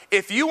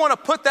 if you want to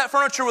put that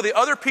furniture where the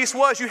other piece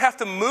was, you have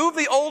to move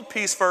the old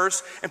piece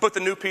first and put the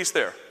new piece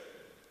there.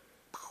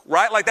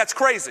 Right? Like, that's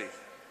crazy.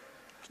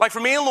 Like, for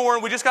me and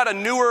Lauren, we just got a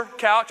newer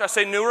couch. I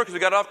say newer because we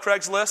got it off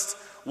Craigslist.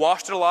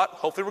 Washed it a lot.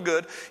 Hopefully we're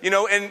good.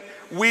 And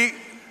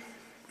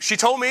she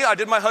told me I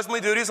did my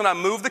husbandly duties and I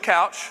moved the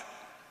couch.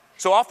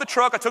 So off the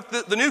truck, I took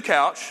the new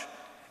couch,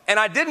 and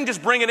I didn't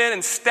just bring it in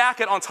and stack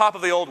it on top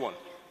of the old one.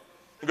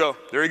 I go,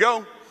 there you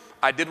go.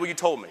 I did what you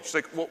told me. She's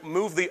like, well,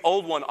 move the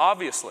old one,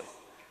 obviously.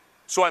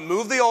 So I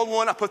moved the old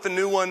one. I put the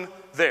new one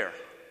there.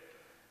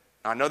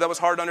 Now, I know that was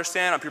hard to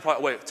understand. People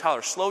probably, wait,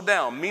 Tyler, slow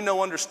down. Me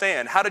no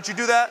understand. How did you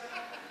do that?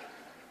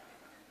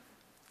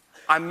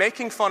 I'm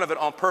making fun of it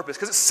on purpose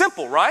because it's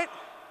simple, right?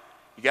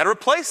 You got to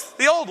replace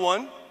the old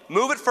one,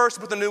 move it first,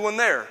 and put the new one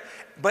there.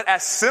 But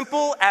as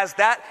simple as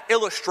that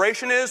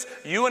illustration is,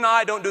 you and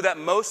I don't do that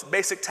most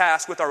basic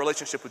task with our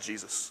relationship with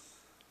Jesus.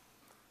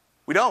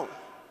 We don't.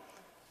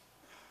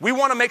 We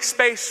want to make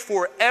space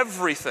for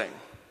everything.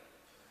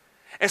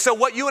 And so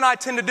what you and I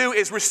tend to do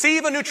is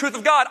receive a new truth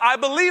of God. I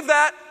believe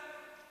that.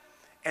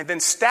 And then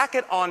stack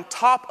it on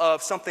top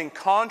of something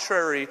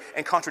contrary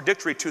and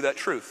contradictory to that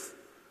truth.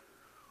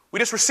 We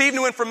just receive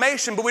new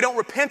information, but we don't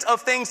repent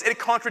of things it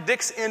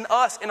contradicts in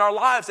us, in our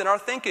lives, in our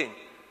thinking.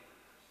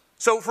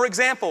 So, for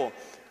example,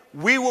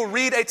 we will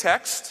read a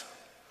text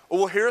or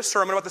we'll hear a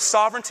sermon about the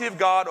sovereignty of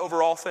God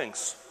over all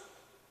things.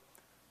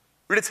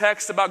 Read a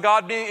text about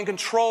God being in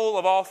control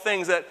of all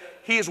things, that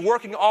He is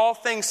working all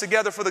things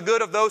together for the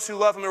good of those who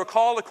love Him. They were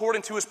called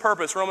according to His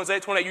purpose, Romans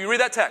 8:28. You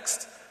read that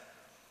text.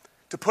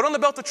 To put on the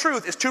belt of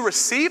truth is to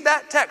receive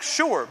that text,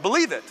 sure,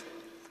 believe it,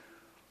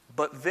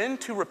 but then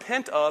to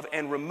repent of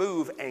and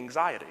remove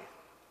anxiety.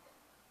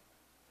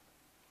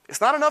 It's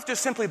not enough to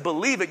simply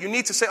believe it. You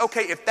need to say,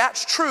 okay, if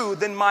that's true,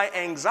 then my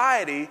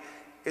anxiety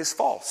is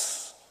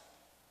false.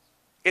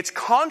 It's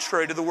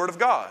contrary to the Word of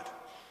God.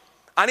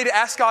 I need to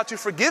ask God to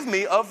forgive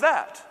me of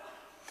that.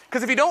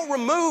 Because if you don't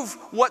remove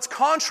what's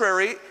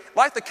contrary,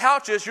 like the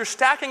couches, you're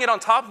stacking it on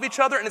top of each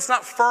other and it's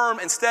not firm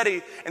and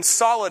steady and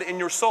solid in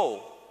your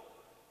soul.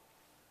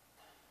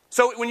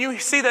 So when you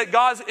see that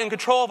God's in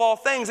control of all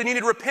things, then you need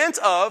to repent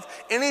of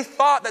any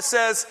thought that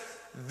says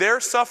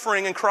their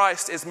suffering in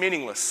Christ is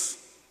meaningless.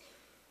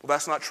 Well,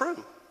 that's not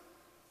true.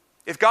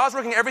 If God's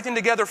working everything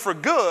together for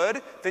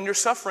good, then your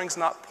suffering's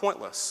not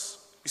pointless.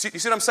 You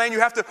see what I'm saying?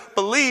 You have to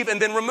believe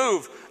and then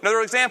remove.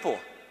 Another example.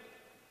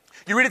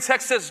 You read a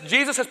text that says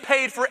Jesus has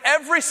paid for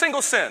every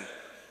single sin.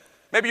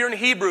 Maybe you're in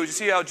Hebrews. You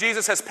see how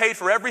Jesus has paid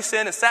for every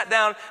sin and sat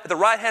down at the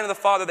right hand of the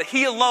Father, that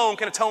He alone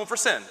can atone for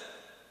sin.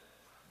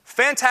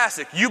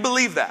 Fantastic. You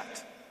believe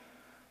that.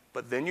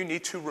 But then you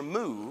need to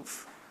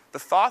remove the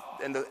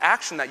thought and the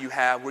action that you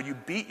have where you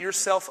beat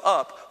yourself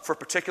up for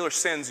particular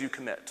sins you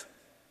commit.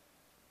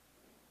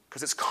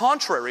 Because it's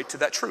contrary to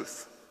that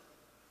truth.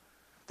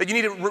 That you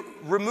need to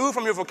remove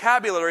from your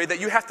vocabulary that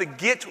you have to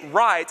get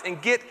right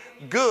and get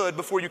good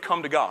before you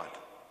come to God.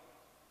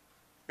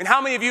 And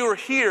how many of you are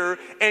here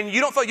and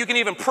you don't feel like you can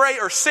even pray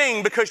or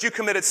sing because you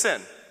committed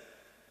sin?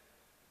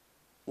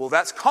 Well,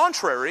 that's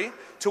contrary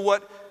to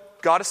what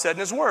God has said in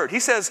His Word. He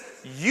says,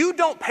 you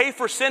don't pay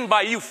for sin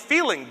by you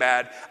feeling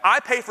bad. I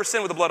pay for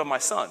sin with the blood of my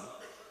Son.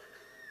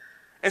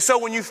 And so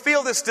when you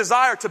feel this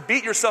desire to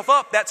beat yourself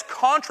up, that's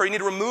contrary. You need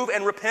to remove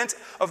and repent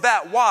of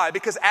that. Why?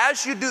 Because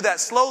as you do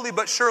that slowly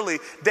but surely,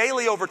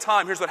 daily over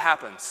time, here's what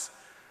happens.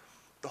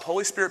 The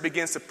Holy Spirit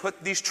begins to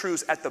put these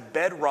truths at the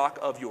bedrock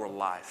of your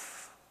life.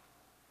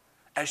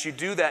 As you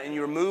do that and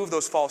you remove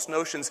those false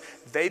notions,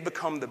 they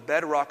become the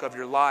bedrock of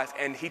your life.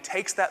 And He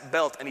takes that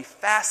belt and He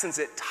fastens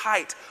it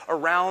tight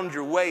around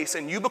your waist.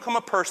 And you become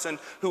a person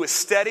who is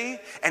steady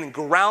and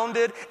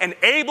grounded and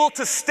able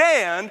to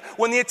stand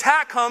when the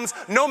attack comes,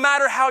 no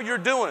matter how you're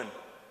doing.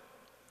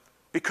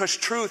 Because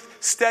truth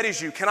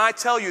steadies you. Can I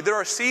tell you, there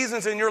are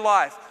seasons in your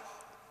life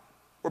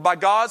where by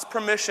God's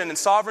permission and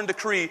sovereign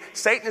decree,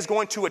 Satan is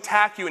going to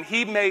attack you and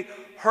he may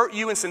hurt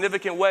you in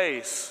significant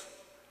ways.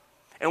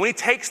 And when he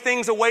takes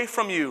things away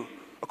from you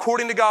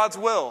according to God's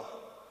will,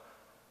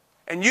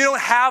 and you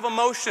don't have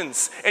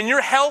emotions, and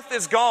your health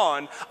is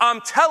gone,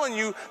 I'm telling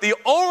you, the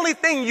only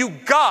thing you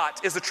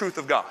got is the truth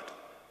of God.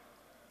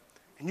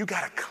 And you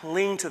got to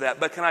cling to that.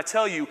 But can I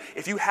tell you,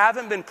 if you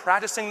haven't been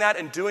practicing that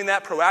and doing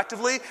that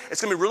proactively, it's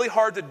going to be really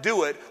hard to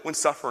do it when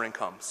suffering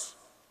comes.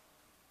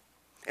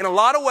 In a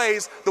lot of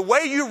ways, the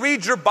way you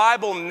read your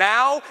Bible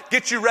now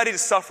gets you ready to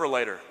suffer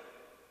later.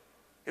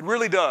 It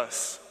really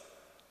does.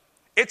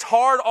 It's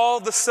hard all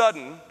of a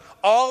sudden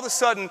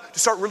to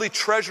start really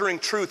treasuring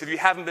truth if you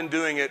haven't been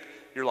doing it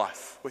with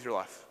your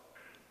life.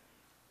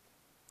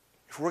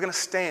 If we're going to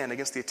stand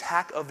against the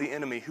attack of the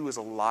enemy who is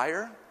a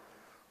liar,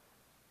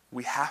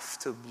 we have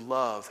to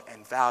love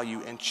and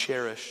value and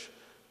cherish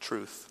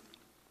truth.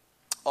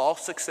 All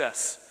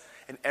success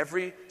in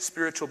every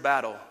spiritual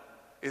battle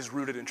is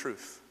rooted in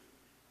truth.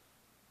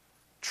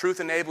 Truth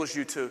enables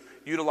you to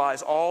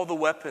utilize all the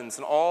weapons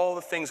and all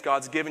the things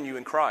God's given you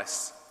in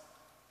Christ.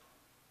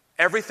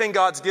 Everything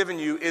God's given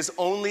you is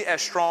only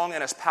as strong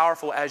and as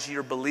powerful as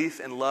your belief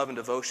and love and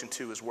devotion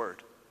to his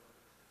word.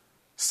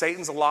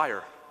 Satan's a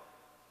liar.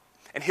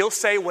 And he'll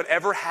say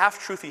whatever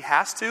half-truth he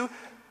has to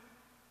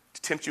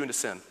tempt you into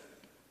sin.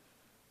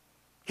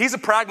 He's a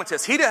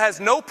pragmatist. He has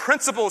no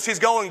principles he's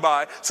going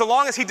by so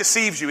long as he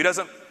deceives you. He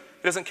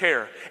doesn't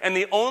care. And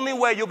the only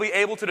way you'll be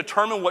able to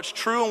determine what's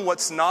true and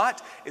what's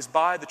not is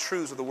by the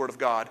truths of the Word of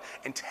God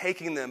and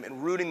taking them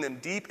and rooting them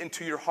deep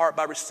into your heart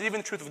by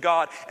receiving the truth of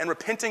God and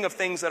repenting of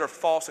things that are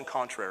false and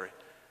contrary.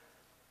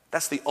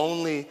 That's the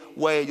only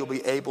way you'll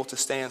be able to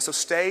stand. So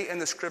stay in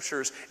the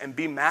Scriptures and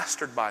be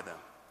mastered by them.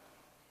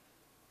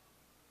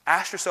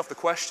 Ask yourself the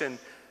question,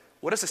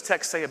 what does this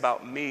text say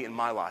about me and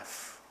my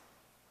life?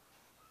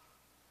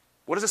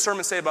 What does this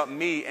sermon say about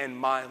me and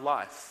my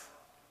life?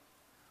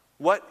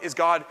 What is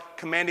God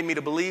commanding me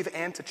to believe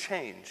and to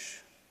change?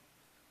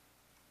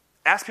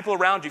 Ask people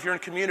around you, if you're in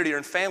community or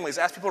in families,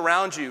 ask people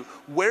around you,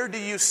 where do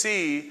you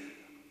see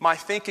my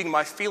thinking,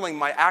 my feeling,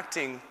 my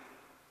acting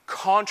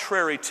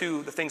contrary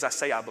to the things I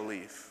say I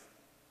believe?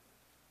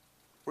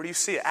 Where do you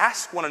see it?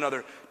 Ask one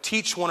another,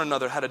 teach one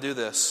another how to do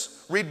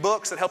this. Read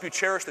books that help you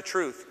cherish the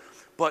truth.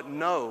 But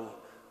know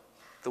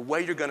the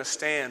way you're going to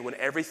stand when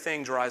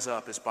everything dries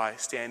up is by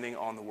standing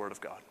on the Word of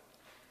God.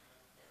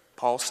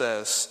 Paul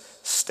says,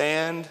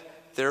 stand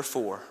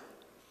therefore,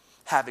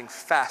 having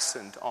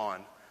fastened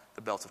on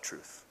the belt of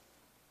truth.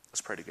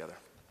 Let's pray together.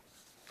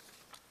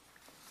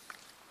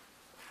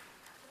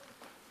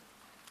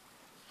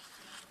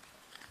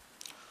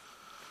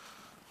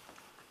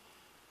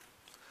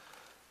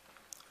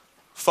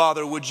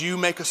 Father, would you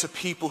make us a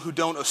people who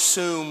don't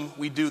assume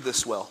we do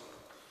this well?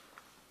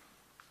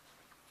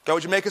 God,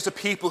 would you make us a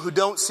people who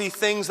don't see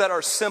things that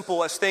are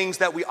simple as things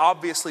that we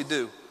obviously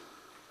do?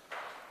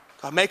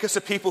 God, make us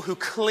a people who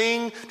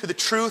cling to the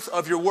truth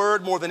of your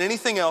word more than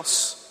anything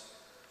else.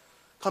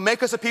 God,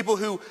 make us a people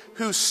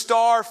who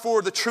starve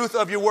for the truth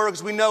of your word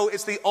because we know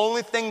it's the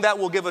only thing that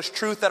will give us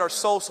truth that our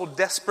soul so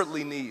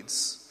desperately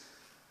needs.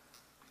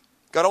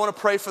 God, I want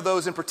to pray for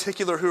those in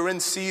particular who are in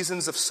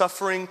seasons of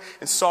suffering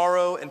and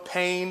sorrow and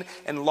pain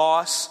and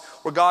loss,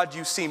 where, God,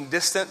 you seem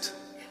distant.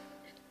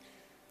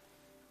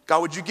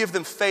 God, would you give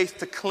them faith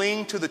to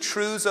cling to the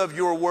truths of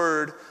your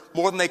word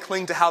more than they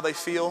cling to how they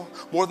feel,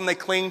 more than they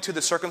cling to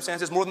the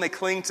circumstances, more than they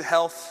cling to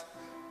health?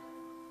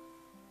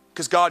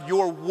 Because, God,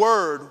 your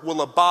word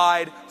will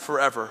abide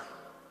forever.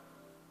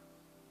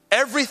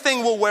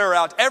 Everything will wear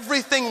out,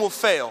 everything will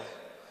fail.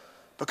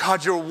 But,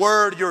 God, your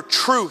word, your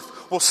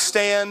truth will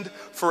stand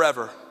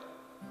forever.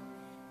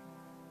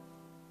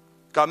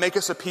 God, make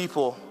us a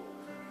people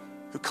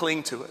who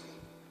cling to it.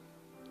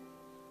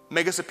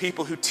 Make us a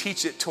people who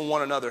teach it to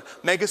one another.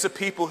 Make us a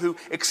people who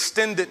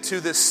extend it to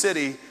this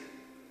city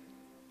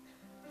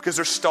because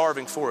they're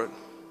starving for it.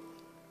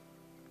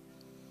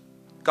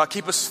 God,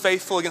 keep us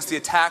faithful against the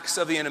attacks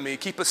of the enemy.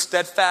 Keep us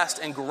steadfast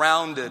and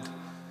grounded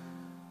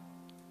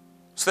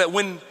so that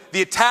when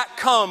the attack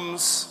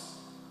comes,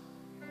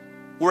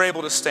 we're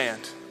able to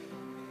stand.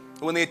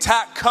 When the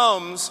attack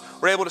comes,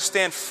 we're able to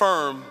stand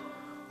firm,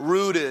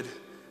 rooted,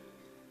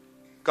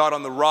 God,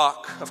 on the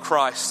rock of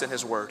Christ and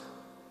his word.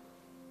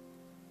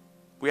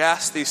 We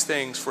ask these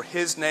things for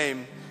his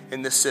name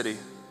in this city.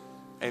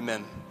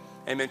 Amen.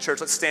 Amen. Church,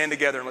 let's stand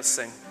together and let's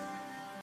sing.